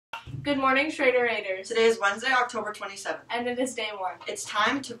Good morning, Schrader Raiders. Today is Wednesday, October 27th. And it is day 1. It's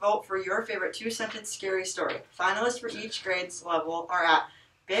time to vote for your favorite 2-sentence scary story. Finalists for each grade's level are at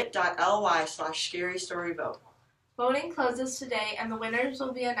bit.ly/scarystoryvote. Voting closes today, and the winners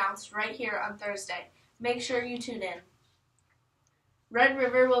will be announced right here on Thursday. Make sure you tune in. Red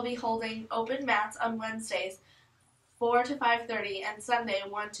River will be holding open mats on Wednesdays, 4 to 5:30, and Sunday,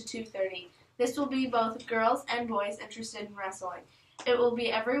 1 to 2:30. This will be both girls and boys interested in wrestling. It will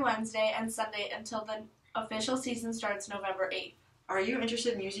be every Wednesday and Sunday until the official season starts November 8th. Are you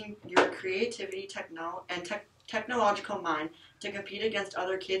interested in using your creativity and technological mind to compete against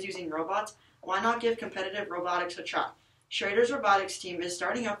other kids using robots? Why not give competitive robotics a try? Schrader's robotics team is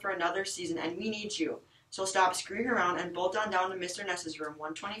starting up for another season, and we need you. So stop screwing around and bolt on down to Mr. Ness's room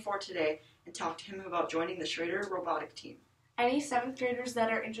 124 today and talk to him about joining the Schrader robotic team. Any 7th graders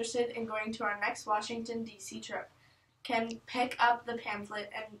that are interested in going to our next Washington, D.C. trip can pick up the pamphlet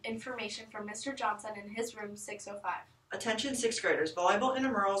and information from Mr. Johnson in his room 605. Attention 6th graders, volleyball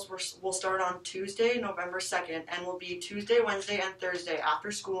intramurals will start on Tuesday, November 2nd, and will be Tuesday, Wednesday, and Thursday after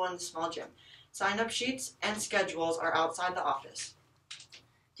school in the small gym. Sign-up sheets and schedules are outside the office.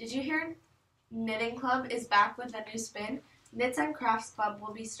 Did you hear Knitting Club is back with a new spin? Knits and Crafts Club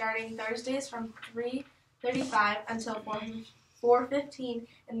will be starting Thursdays from 3:35 until 4:15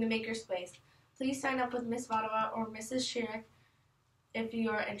 in the Makerspace. Please sign up with Miss Vadawa or Mrs. Schirik if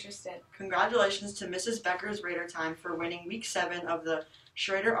you are interested. Congratulations to Mrs. Becker's Raider Time for winning Week 7 of the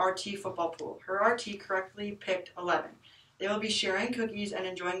Schrader RT football pool. Her RT correctly picked 11. They will be sharing cookies and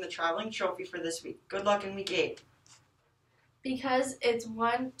enjoying the traveling trophy for this week. Good luck in Week 8. Because it's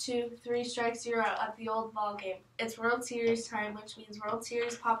 1, 2, 3 strikes you're out at the old ball game. It's World Series time, which means World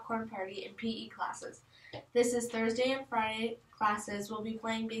Series popcorn party in PE classes. This is Thursday and Friday classes will be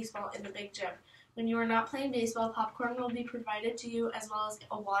playing baseball in the big gym. When you are not playing baseball, popcorn will be provided to you as well as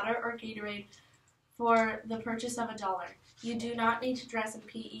a water or Gatorade for the purchase of $1. You do not need to dress in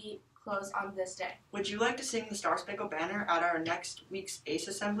PE clothes on this day. Would you like to sing the Star Spangled Banner at our next week's ACE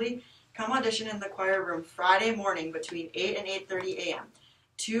Assembly? Come audition in the choir room Friday morning between 8 and 8:30 a.m.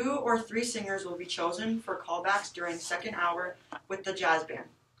 2 or 3 singers will be chosen for callbacks during second hour with the jazz band.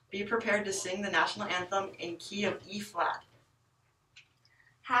 Be prepared to sing the national anthem in key of E-flat.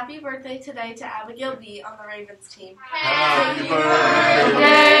 Happy birthday today to Abigail B. on the Ravens team. Happy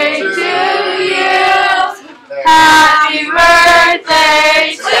birthday to you. Happy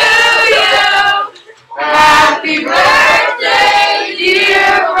birthday to you. Happy birthday,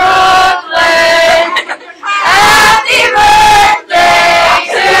 dear Brooklyn. Happy birthday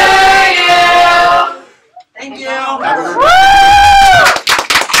to you. Thank you.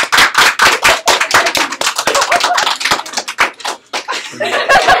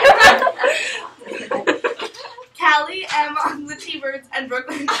 Callie M. on the T-Birds and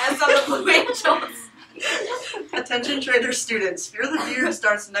Brooklyn S. on the Blue Angels. Attention Trader students, Fear the Beard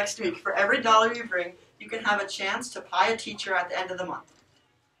starts next week. For every $1 you bring, you can have a chance to pie a teacher at the end of the month.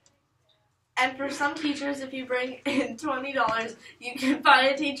 And for some teachers, if you bring in $20, you can buy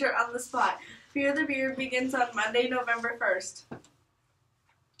a teacher on the spot. Fear the Beard begins on Monday, November 1st.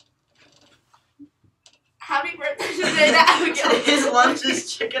 Happy birthday today to Abigail. His lunch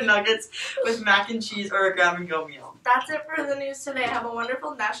is chicken nuggets with mac and cheese or a grab-and-go meal. That's it for the news today. Have a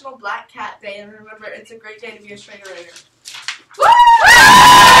wonderful National Black Cat Day, and remember, it's a great day to be a Schrader Raider. Woo!